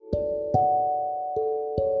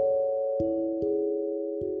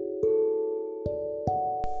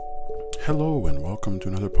Hello and welcome to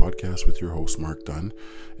another podcast with your host Mark Dunn.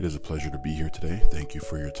 It is a pleasure to be here today. Thank you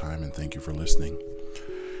for your time and thank you for listening.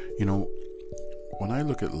 You know, when I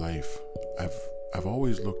look at life, I've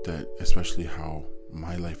always looked at especially how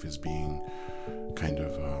my life is being kind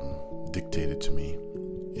of dictated to me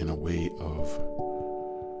in a way of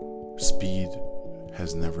speed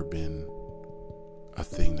has never been a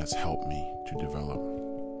thing that's helped me to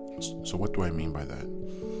develop. So what do I mean by that?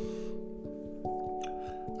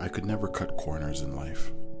 I could never cut corners in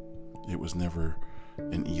life. It was never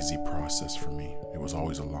an easy process for me. It was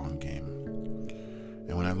always a long game.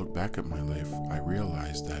 And when I look back at my life, I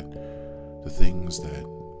realized that the things that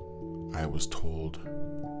I was told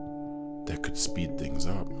that could speed things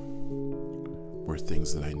up were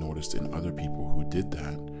things that I noticed in other people who did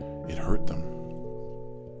that. It hurt them.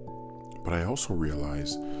 But I also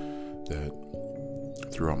realized that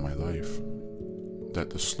throughout my life, that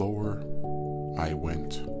the slower I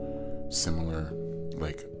went, similar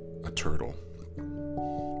like a turtle,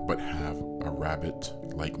 but have a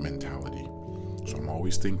rabbit-like mentality. So I'm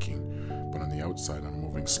always thinking, but on the outside I'm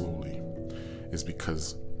moving slowly, is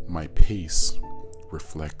because my pace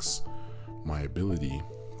reflects my ability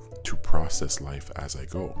to process life as I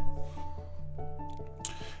go.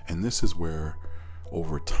 And this is where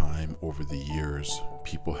over time, over the years,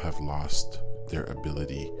 people have lost their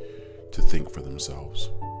ability to think for themselves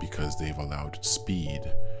because they've allowed speed,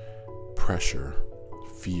 pressure,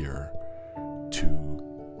 fear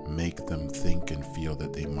to make them think and feel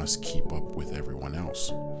that they must keep up with everyone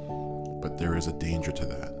else. But there is a danger to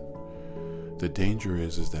that. The danger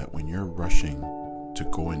is that when you're rushing to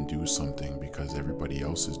go and do something because everybody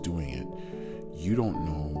else is doing it, you don't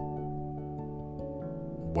know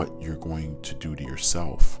what you're going to do to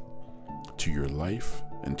yourself, to your life,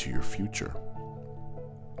 and to your future.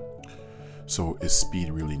 So is speed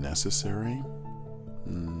really necessary?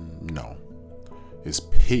 No. Is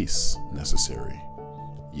pace necessary?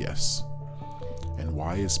 Yes. And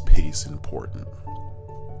why is pace important?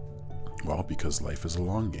 Well, because life is a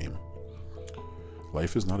long game.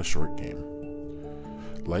 Life is not a short game.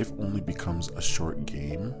 Life only becomes a short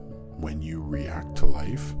game when you react to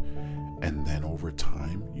life, and then over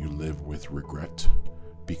time you live with regret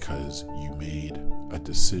because you made a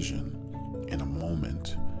decision in a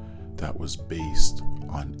moment that was based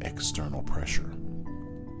on external pressure.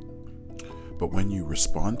 But when you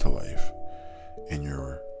respond to life and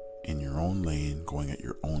you're in your own lane, going at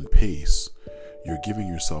your own pace, you're giving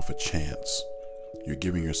yourself a chance. You're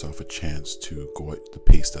giving yourself a chance to go at the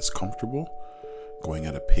pace that's comfortable, going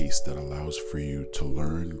at a pace that allows for you to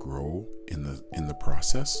learn, grow in the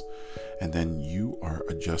process, and then you are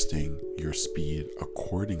adjusting your speed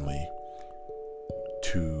accordingly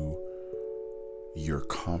to your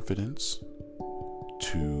confidence,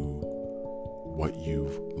 to what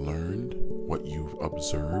you've learned, what you've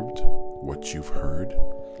observed, what you've heard,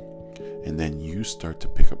 and then you start to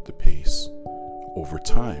pick up the pace over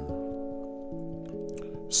time.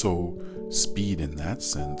 So speed in that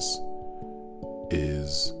sense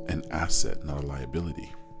is an asset, not a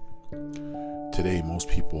liability. Today, most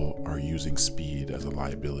people are using speed as a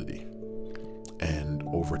liability. And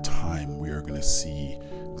over time, we are going to see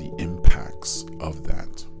the impacts of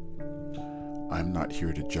that. I'm not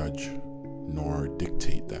here to judge nor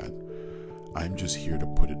dictate that. I'm just here to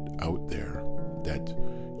put it out there that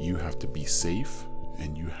you have to be safe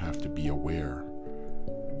and you have to be aware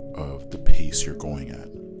of the pace you're going at.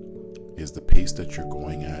 Is the pace that you're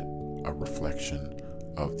going at a reflection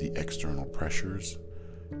of the external pressures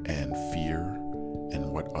and fear and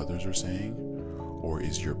what others are saying? Or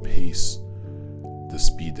is your pace the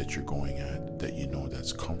speed that you're going at, that you know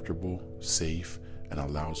that's comfortable, safe, and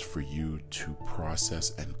allows for you to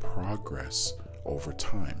process and progress over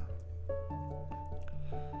time?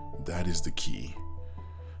 That is the key.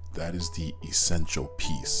 That is the essential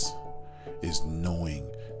piece, is knowing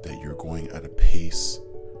that you're going at a pace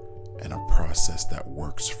and a process that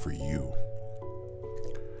works for you.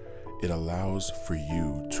 It allows for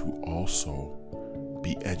you to also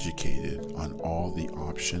be educated on all the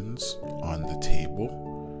options on the table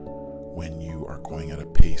when you are going at a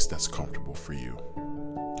pace that's comfortable for you.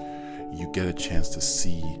 You get a chance to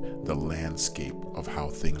see the landscape of how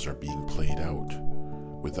things are being played out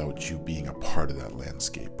without you being a part of that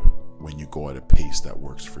landscape when you go at a pace that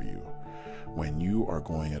works for you. When you are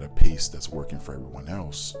going at a pace that's working for everyone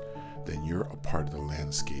else, then you're a part of the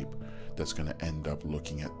landscape that's going to end up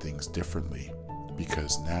looking at things differently,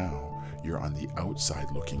 because now you're on the outside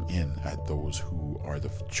looking in at those who are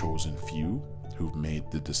the chosen few who've made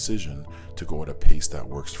the decision to go at a pace that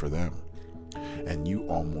works for them. and you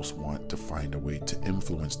almost want to find a way to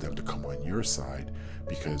influence them to come on your side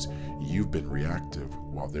because you've been reactive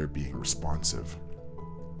while they're being responsive.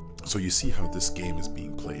 So you see how this game is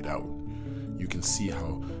being played out. You can see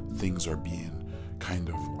how things are being kind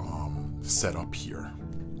of set up here.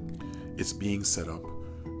 It's being set up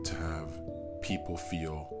to have people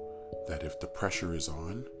feel that if the pressure is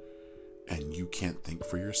on and you can't think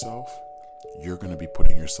for yourself, you're going to be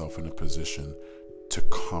putting yourself in a position to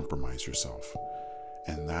compromise yourself.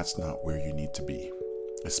 And that's not where you need to be,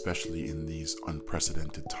 especially in these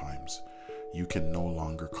unprecedented times. You can no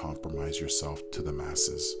longer compromise yourself to the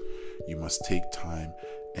masses. You must take time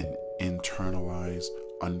and internalize,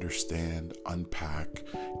 understand, unpack,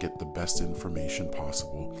 get the best information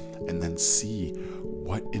possible, and then see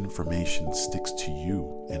what information sticks to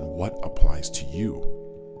you and what applies to you.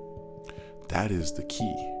 That is the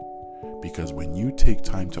key. Because when you take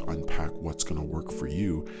time to unpack what's going to work for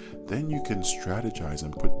you, then you can strategize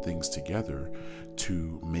and put things together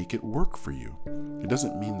to make it work for you. It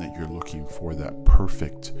doesn't mean that you're looking for that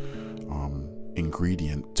perfect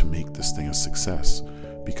ingredient to make this thing a success,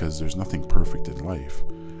 because there's nothing perfect in life.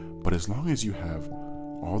 But as long as you have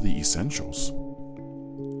all the essentials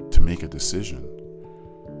to make a decision,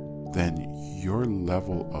 then your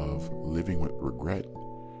level of living with regret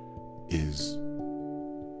is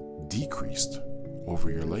decreased over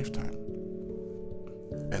your lifetime.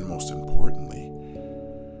 And most importantly,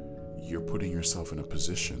 you're putting yourself in a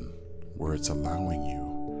position where it's allowing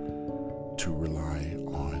you to rely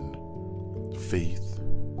on faith,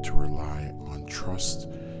 to rely on trust,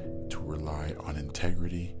 to rely on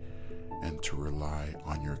integrity, and to rely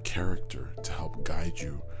on your character to help guide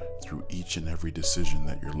you through each and every decision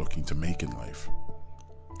that you're looking to make in life.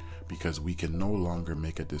 Because we can no longer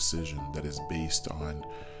make a decision that is based on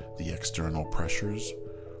the external pressures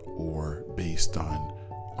or based on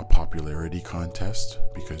a popularity contest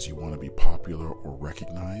because you want to be popular or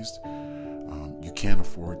recognized. You can't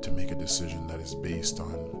afford to make a decision that is based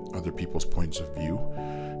on other people's points of view,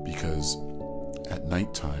 because at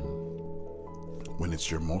nighttime, when it's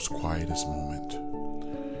your most quietest moment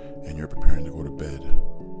and you're preparing to go to bed,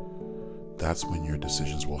 that's when your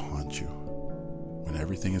decisions will haunt you. When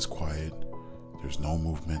everything is quiet, there's no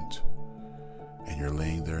movement, and you're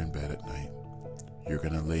laying there in bed at night, you're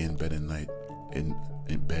going to lay in bed at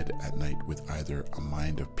night with either a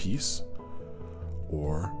mind of peace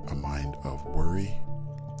or a mind of worry,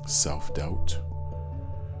 self-doubt,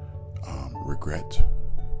 regret,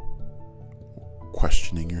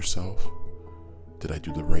 questioning yourself. Did I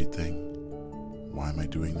do the right thing? Why am I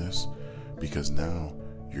doing this? Because now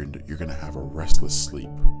you're going to have a restless sleep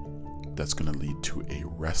that's going to lead to a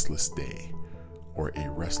restless day or a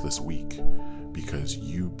restless week, because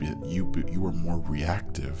you were more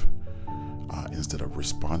reactive instead of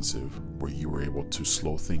responsive, where you were able to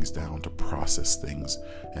slow things down, to process things,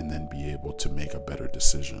 and then be able to make a better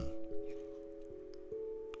decision.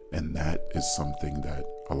 And that is something that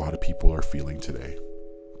a lot of people are feeling today.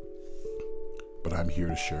 But I'm here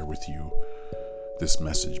to share with you this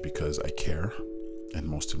message because I care, and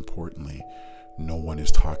most importantly, no one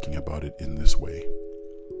is talking about it in this way.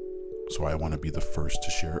 So I want to be the first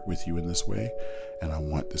to share it with you in this way, and I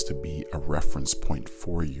want this to be a reference point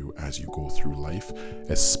for you as you go through life,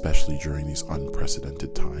 especially during these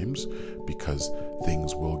unprecedented times, because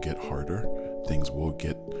things will get harder, things will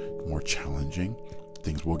get more challenging,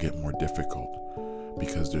 things will get more difficult,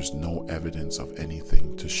 because there's no evidence of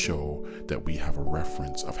anything to show that we have a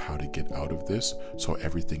reference of how to get out of this. So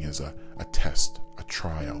everything is a test, a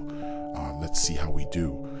trial. Let's see how we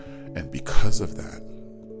do. And because of that,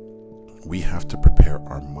 we have to prepare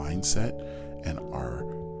our mindset and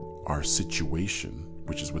our situation,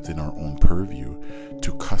 which is within our own purview,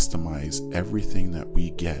 to customize everything that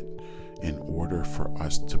we get in order for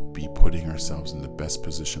us to be putting ourselves in the best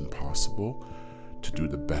position possible to do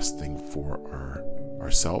the best thing for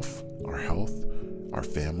ourself, our health, our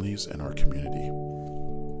families, and our community.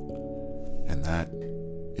 And that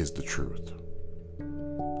is the truth.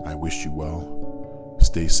 I wish you well.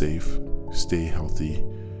 Stay safe, stay healthy,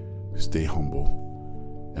 stay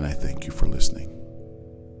humble, and I thank you for listening.